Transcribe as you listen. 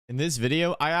In this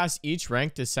video, I asked each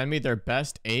rank to send me their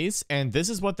best ace, and this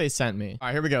is what they sent me. All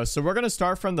right, here we go. So we're going to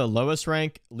start from the lowest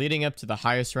rank, leading up to the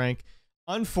highest rank.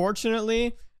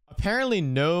 Unfortunately, apparently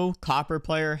no copper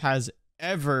player has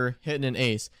ever hit an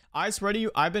ace. I swear to you,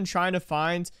 I've been trying to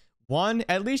find one,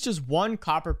 at least just one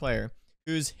copper player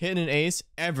who's hit an ace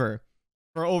ever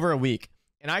for over a week.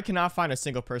 And I cannot find a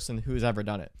single person who's ever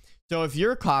done it. So if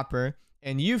you're copper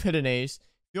and you've hit an ace,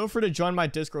 feel free to join my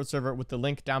Discord server with the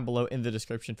link down below in the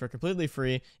description for completely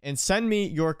free, and send me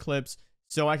your clips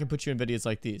so I can put you in videos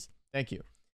like these. Thank you.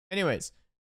 Anyways,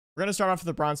 we're going to start off with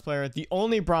the bronze player. The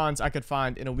only bronze I could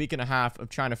find in a week and a half of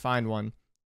trying to find one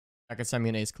that could send me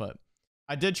an ace clip.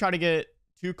 I did try to get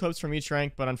 2 clips from each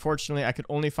rank, but unfortunately I could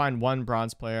only find one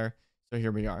bronze player. So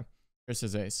here we are. Here's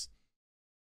his ace.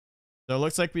 So it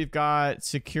looks like we've got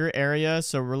secure area.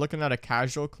 So we're looking at a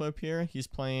casual clip here. He's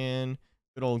playing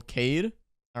good old Cade.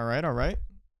 All right, all right.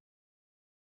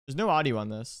 There's no audio on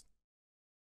this.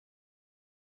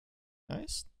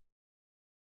 Nice.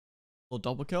 Little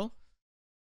double kill.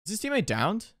 Is his teammate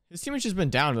downed? His teammate's just been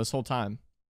down this whole time.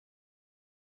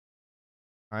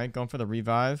 All right, going for the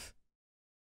revive.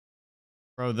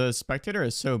 Bro, the spectator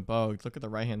is so bugged. Look at the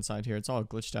right-hand side here. It's all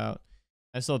glitched out.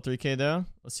 Nice little 3K though.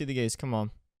 Let's see the gaze. Come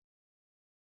on.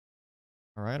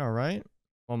 All right, all right.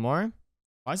 One more.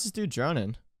 Why is this dude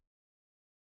droning?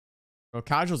 Bro,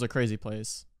 casual's a crazy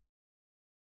place.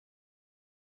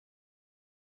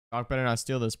 Valk better not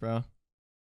steal this, bro.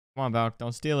 Come on, Valk.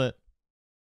 Don't steal it.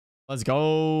 Let's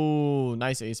go.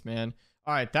 Nice ace, man.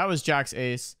 All right, that was Jack's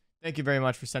ace. Thank you very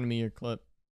much for sending me your clip.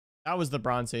 That was the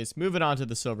bronze ace. Moving on to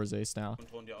the silver's ace now.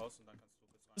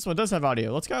 This one does have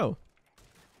audio. Let's go.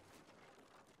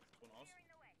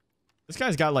 This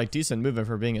guy's got like decent movement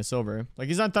for being a silver. Like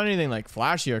he's not done anything like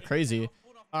flashy or crazy.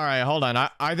 All right, hold on.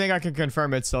 I think I can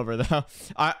confirm it's silver though.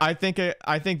 I think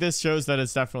this shows that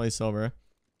it's definitely silver.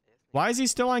 Why is he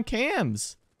still on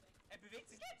cams?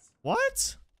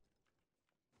 What?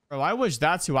 Bro, I wish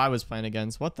that's who I was playing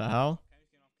against. What the hell?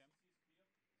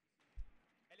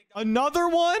 Another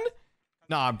one?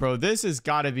 Nah, bro, this has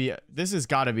got to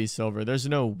be silver. There's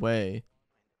no way.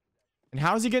 And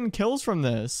how is he getting kills from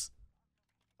this?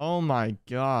 Oh my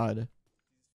god.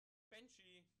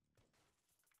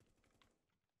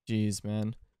 Jeez,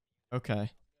 man. Okay.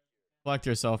 Collect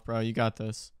yourself, bro. You got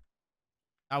this.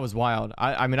 That was wild.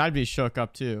 I mean, I'd be shook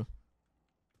up too.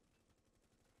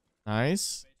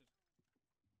 Nice.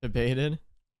 Debated.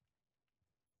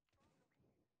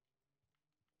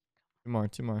 Two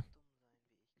more.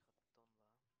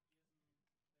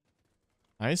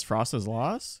 Nice. Frost is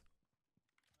lost.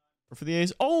 Go for the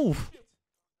ace. Oh!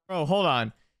 Bro, hold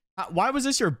on. Why was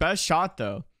this your best shot,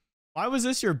 though? Why was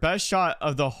this your best shot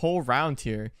of the whole round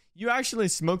here? You actually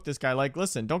smoked this guy. Like,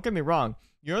 listen, don't get me wrong.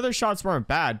 Your other shots weren't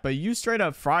bad, but you straight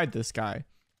up fried this guy.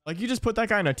 Like, you just put that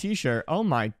guy in a t-shirt. Oh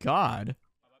my god.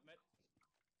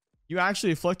 You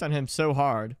actually flicked on him so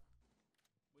hard.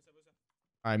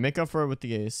 All right, make up for it with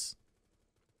the ace.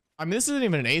 I mean, this isn't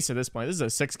even an ace at this point. This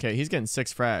is a 6K. He's getting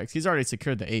 6 frags. He's already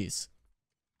secured the ace.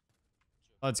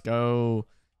 Let's go.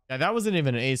 Yeah, that wasn't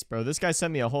even an ace, bro. This guy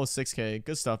sent me a whole 6K.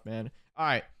 Good stuff, man. All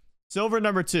right. Silver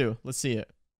number 2. Let's see it.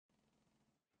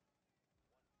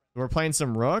 We're playing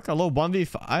some rook. A little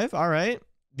 1v5. All right.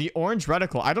 The orange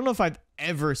reticle. I don't know if I've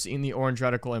ever seen the orange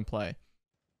reticle in play.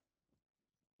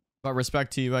 But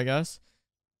respect to you, I guess.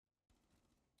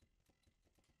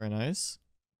 Very nice.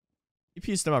 He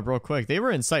pieced them up real quick. They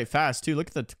were in sight fast, too. Look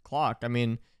at the clock. I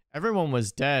mean, everyone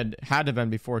was dead. Had to have been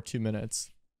before 2 minutes.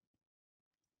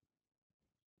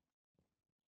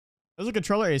 There's a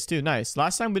controller ace too. Nice.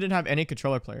 Last time we didn't have any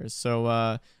controller players. So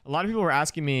a lot of people were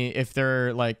asking me if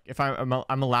they're like, if I'm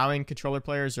allowing controller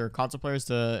players or console players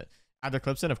to add their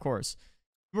clips in. Of course.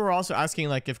 People were also asking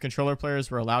like if controller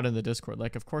players were allowed in the Discord.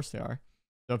 Like, of course they are.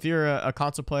 So if you're a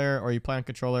console player or you play on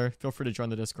controller, feel free to join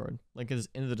the Discord. Link is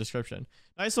in the description.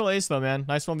 Nice little ace though, man.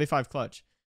 Nice 1v5 clutch.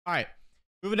 All right.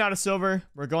 Moving down to silver.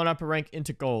 We're going up a rank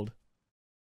into gold.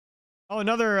 Oh,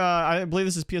 another, I believe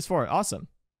this is PS4. Awesome.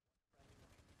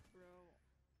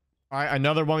 All right,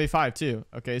 another 1v5 too.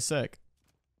 Okay, sick.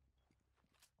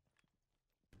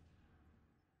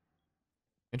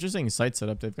 Interesting site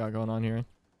setup they've got going on here.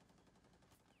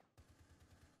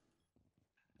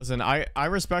 Listen, I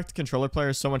respect controller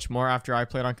players so much more after I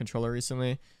played on controller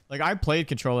recently. Like, I played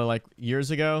controller like years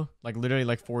ago, like literally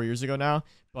like 4 years ago now,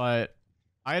 but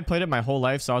I had played it my whole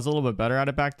life, so I was a little bit better at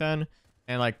it back then.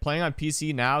 And like playing on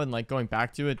PC now and like going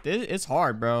back to it, it's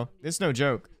hard, bro. It's no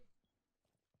joke.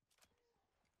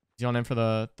 He's on in for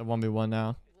the 1v1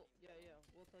 now.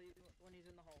 We'll tell you when he's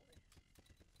in the hallway.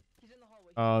 He's in the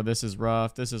hallway. Oh, this is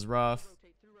rough. This is rough. Rotate.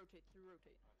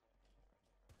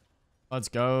 Let's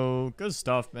go. Good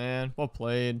stuff, man. Well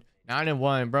played.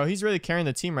 9-1, bro. He's really carrying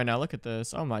the team right now. Look at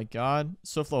this. Oh my god.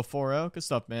 Swiftlow 4-0. Good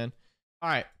stuff, man. All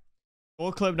right.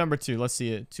 Gold clip number 2. Let's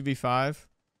see it. 2v5.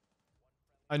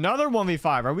 Another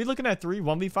 1v5. Are we looking at 3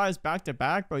 1v5s back to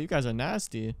back? Bro, you guys are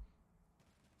nasty.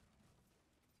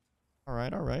 All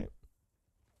right, all right.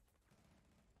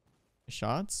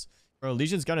 Shots. Bro,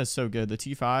 Legion's gun is so good. The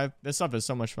T5. This stuff is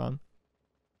so much fun.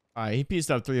 All right, he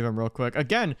pieced up 3 of them real quick.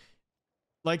 Again,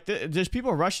 like, there's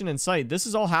people rushing in sight. This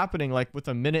is all happening, like, with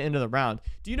a minute into the round.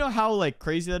 Do you know how, like,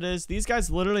 crazy that is? These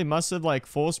guys literally must have, like,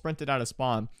 full sprinted out of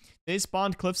spawn. They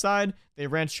spawned cliffside. They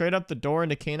ran straight up the door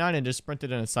into K9 and just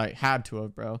sprinted into sight. Had to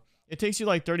have, bro. It takes you,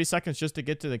 like, 30 seconds just to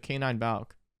get to the K9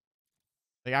 balk.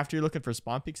 Like, after you're looking for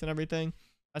spawn peaks and everything.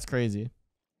 That's crazy.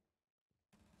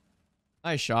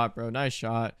 Nice shot, bro. Nice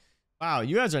shot. Wow,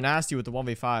 you guys are nasty with the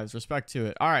 1v5s. Respect to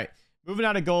it. All right. Moving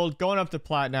out of gold. Going up to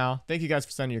plat now. Thank you guys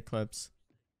for sending your clips.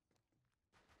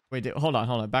 Wait, hold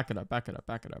on. Back it up,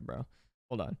 bro.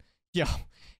 Hold on. Yo,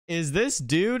 is this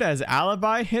dude as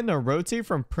alibi hitting a rotate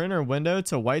from printer window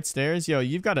to white stairs? Yo,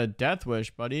 you've got a death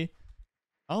wish, buddy.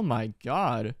 Oh my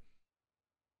god.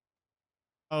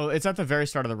 Oh, it's at the very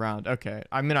start of the round. Okay.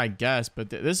 I mean, I guess, but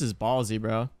this is ballsy,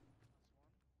 bro.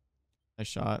 Nice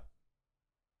shot.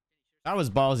 That was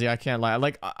ballsy. I can't lie.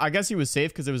 Like, I guess he was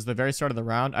safe because it was the very start of the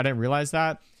round. I didn't realize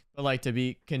that. But, like, to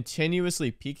be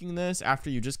continuously peeking this after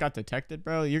you just got detected,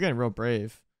 bro, you're getting real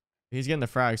brave. He's getting the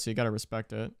frag, so you got to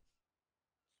respect it.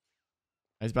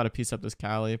 He's about to piece up this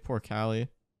Cali. Poor Cali.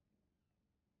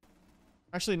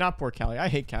 Actually, not poor Cali. I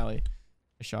hate Cali.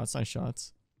 Nice shots. Nice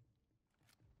shots.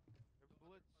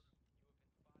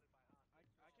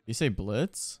 You say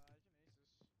blitz?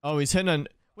 Oh, he's hitting an...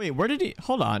 Wait, where did he...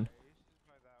 Hold on.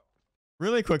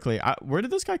 Really quickly, where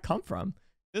did this guy come from?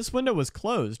 This window was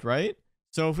closed, right?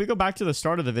 So if we go back to the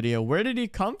start of the video, where did he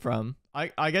come from?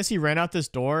 I guess he ran out this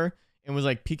door and was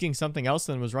like peeking something else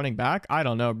and was running back. I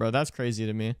don't know, bro. That's crazy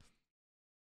to me.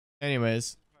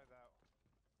 Anyways.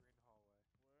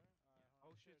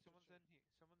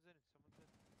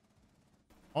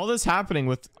 All this happening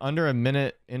with under a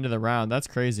minute into the round. That's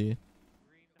crazy.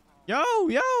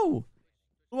 Yo.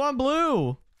 Blue on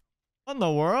blue. What in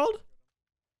the world?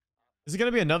 Is it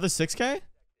going to be another 6K?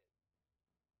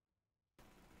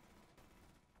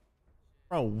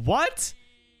 Bro, what?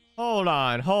 Hold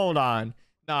on.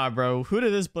 Nah, bro. Who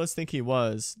did this Blitz think he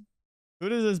was?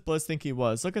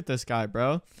 Look at this guy,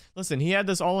 bro. Listen, he had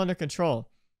this all under control.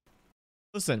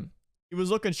 Listen, he was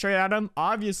looking straight at him.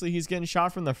 Obviously, he's getting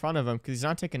shot from the front of him because he's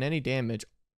not taking any damage.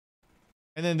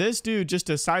 And then this dude just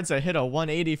decides to hit a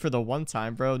 180 for the one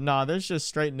time, bro. Nah, there's just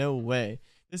straight no way.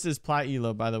 This is plat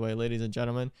elo, by the way, ladies and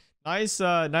gentlemen. Nice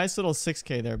little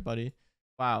 6K there, buddy.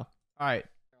 Wow. All right.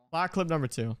 Plat clip number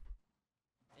 2.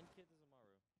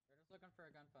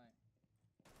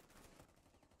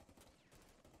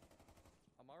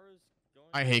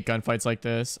 I hate gunfights like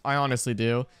this. I honestly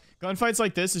do. Gunfights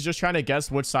like this is just trying to guess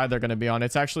which side they're going to be on.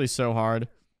 It's actually so hard.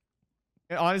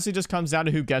 It honestly just comes down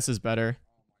to who guesses better.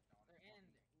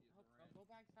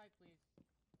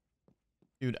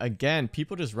 Dude, again,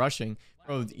 people just rushing.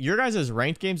 Bro, your guys'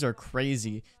 ranked games are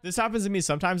crazy. This happens to me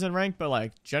sometimes in ranked, but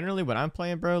like generally when I'm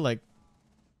playing, bro, like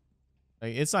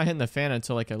it's not hitting the fan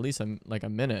until like at least a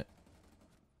minute.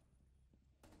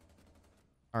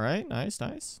 All right, nice.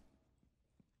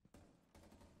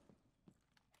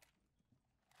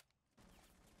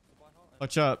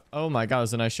 Watch up. Oh my god, it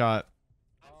was a nice shot.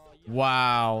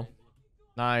 Wow.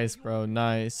 Nice, bro.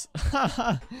 Nice.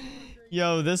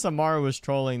 Yo, this Amaro was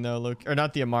trolling though. Look, or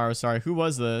not the Amaro, sorry. Who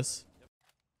was this?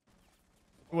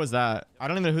 Who was that? I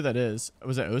don't even know who that is.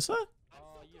 Was it Osa?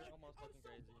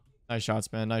 Nice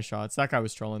shots, man. Nice shots. That guy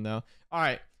was trolling though. All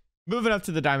right. Moving up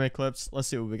to the diamond clips. Let's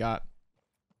see what we got.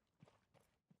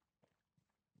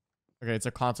 Okay, it's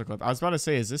a console clip. I was about to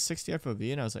say, is this 60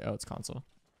 FOV? And I was like, oh, it's console.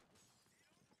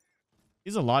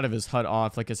 He's a lot of his HUD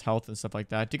off, like his health and stuff like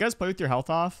that. Do you guys play with your health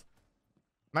off?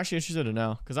 I'm actually interested to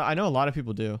know, because I know a lot of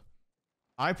people do.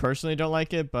 I personally don't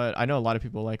like it, but I know a lot of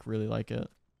people like really like it.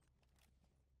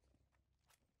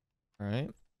 All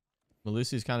right.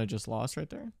 Malusi's kind of just lost right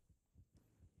there.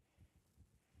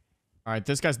 All right,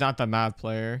 this guy's not the math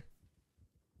player.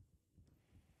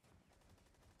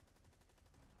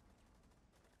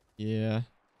 Yeah.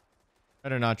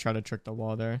 Better not try to trick the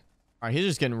wall there. All right, he's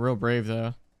just getting real brave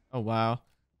though. Oh wow.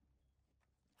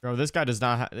 Bro, this guy does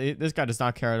not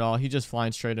care at all. He's just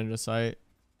flying straight into sight.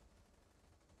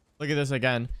 Look at this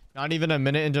again. Not even a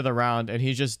minute into the round and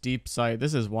he's just deep sight.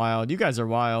 This is wild. You guys are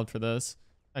wild for this.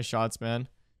 Nice shots, man.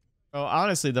 Bro,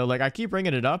 honestly though, like I keep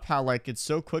bringing it up how like it's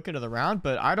so quick into the round,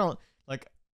 but I don't like,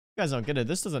 you guys don't get it.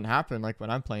 This doesn't happen like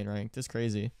when I'm playing ranked. It's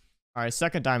crazy. All right,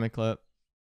 second diamond clip.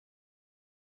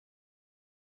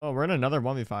 Oh, we're in another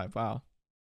 1v5. Wow.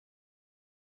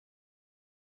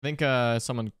 I think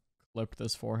someone clipped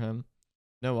this for him.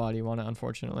 No audio on it,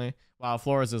 unfortunately. Wow,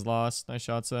 Flores is lost. Nice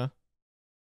shots, though.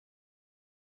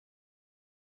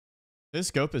 This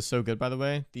scope is so good, by the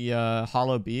way. The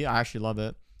hollow B, I actually love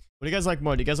it. What do you guys like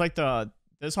more? Do you guys like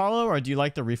this hollow, or do you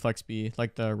like the reflex B,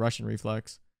 like the Russian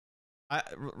reflex?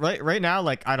 Right now,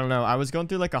 like, I don't know. I was going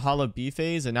through like a hollow B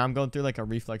phase, and now I'm going through like a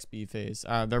reflex B phase.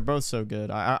 They're both so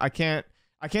good. I can't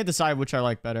decide which I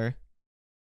like better.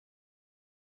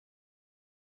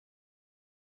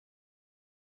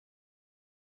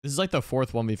 This is like the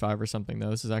fourth 1v5 or something, though.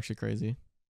 This is actually crazy.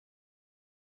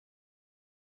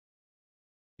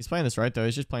 He's playing this right, though.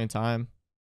 He's just playing time.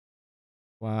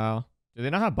 Wow. Do they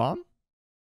not have bomb?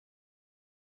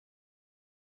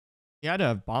 He had to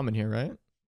have bomb in here, right?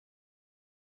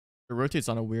 It rotates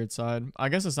on a weird side. I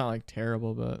guess it's not like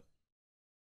terrible, but...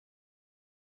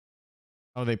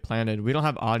 Oh, they planted. We don't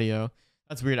have audio.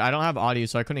 That's weird. I don't have audio,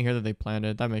 so I couldn't hear that they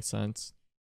planted. That makes sense.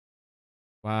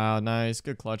 Wow, nice.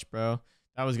 Good clutch, bro.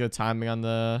 That was good timing on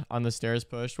the stairs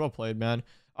push. Well played, man.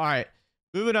 All right.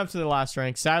 Moving up to the last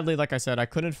rank. Sadly, like I said, I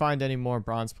couldn't find any more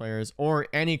bronze players or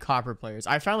any copper players.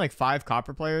 I found like 5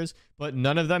 copper players, but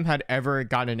none of them had ever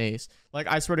gotten an ace. Like,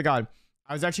 I swear to God,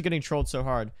 I was actually getting trolled so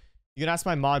hard. You can ask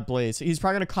my mod Blaze. He's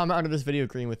probably going to comment under this video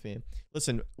agreeing with me.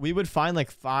 Listen, we would find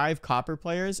like 5 copper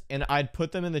players, and I'd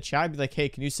put them in the chat, be like, hey,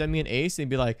 can you send me an ace? And he'd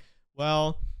be like,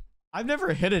 well, I've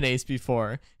never hit an ace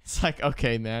before. It's like,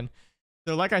 okay, man.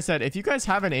 So like I said, if you guys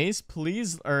have an ace,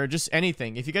 please, or just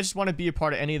anything, if you guys just want to be a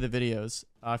part of any of the videos,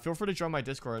 feel free to join my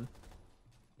Discord.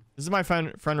 This is my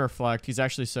friend Reflect. He's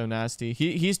actually so nasty.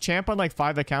 He's champ on like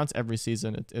 5 accounts every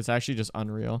season. It's actually just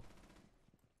unreal.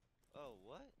 Oh,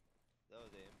 what? Oh,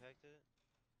 they impacted it?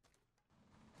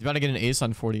 He's about to get an ace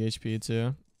on 40 HP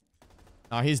too.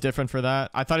 Nah, he's different for that.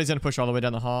 I thought he's going to push all the way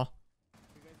down the hall.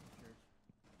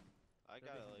 I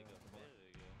got it like a minute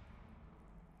ago.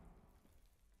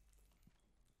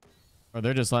 Or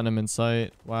they're just letting him in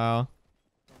sight. Wow.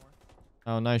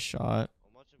 Oh, nice shot.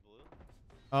 I'm watching blue.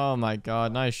 Oh my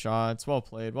God, nice shots. Well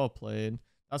played, well played.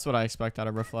 That's what I expect out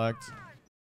of Reflect.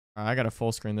 All right, I got a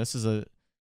full screen. This is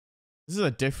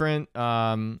a different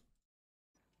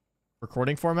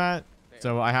recording format,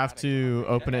 so I have to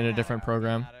open it in a different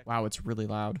program. Wow, it's really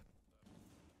loud.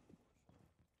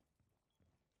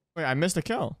 Wait, I missed a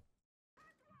kill.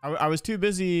 I was too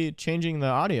busy changing the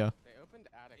audio.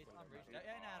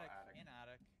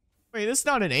 Wait, this is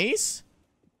not an ace?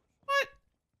 What?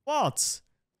 Waltz.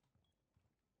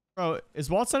 Bro, is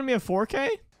Waltz sending me a 4K?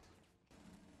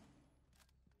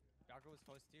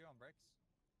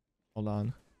 Hold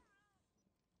on.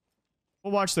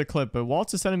 We'll watch the clip, but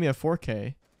Waltz is sending me a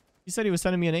 4K. He said he was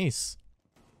sending me an ace.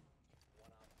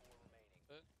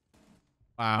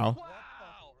 Wow.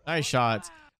 Nice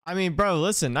shots. I mean, bro,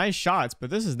 listen, nice shots, but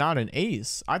this is not an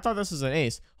ace. I thought this was an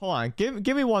ace. Hold on.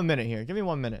 Give me 1 minute here. Give me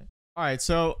 1 minute. All right,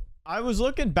 so I was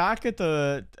looking back at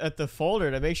the folder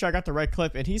to make sure I got the right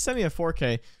clip, and he sent me a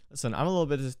 4K. Listen, I'm a little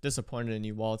bit disappointed in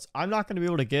you, Waltz. I'm not going to be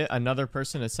able to get another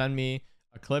person to send me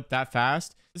a clip that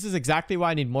fast. This is exactly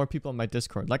why I need more people in my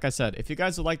Discord. Like I said, if you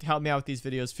guys would like to help me out with these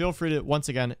videos, feel free to, once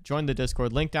again, join the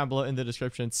Discord. Link down below in the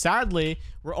description. Sadly,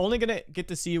 we're only going to get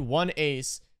to see 1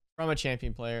 ace from a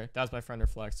champion player. That was my friend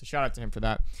Reflex. So shout out to him for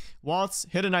that. Waltz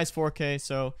hit a nice 4K,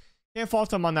 so can't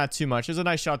fault him on that too much. It was a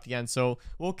nice shot at the end, so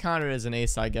we'll count it as an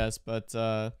ace, I guess. But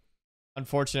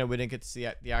unfortunate we didn't get to see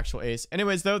the actual ace.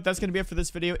 Anyways, though, that's going to be it for this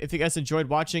video. If you guys enjoyed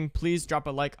watching, please drop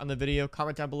a like on the video.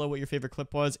 Comment down below what your favorite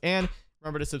clip was. And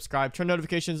remember to subscribe. Turn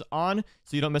notifications on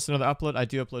so you don't miss another upload. I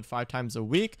do upload 5 times a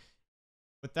week.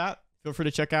 With that, feel free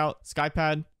to check out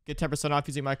Skypad. Get 10% off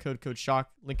using my code Shawk.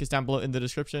 Link is down below in the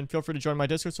description. Feel free to join my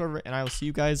Discord server, and I will see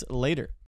you guys later.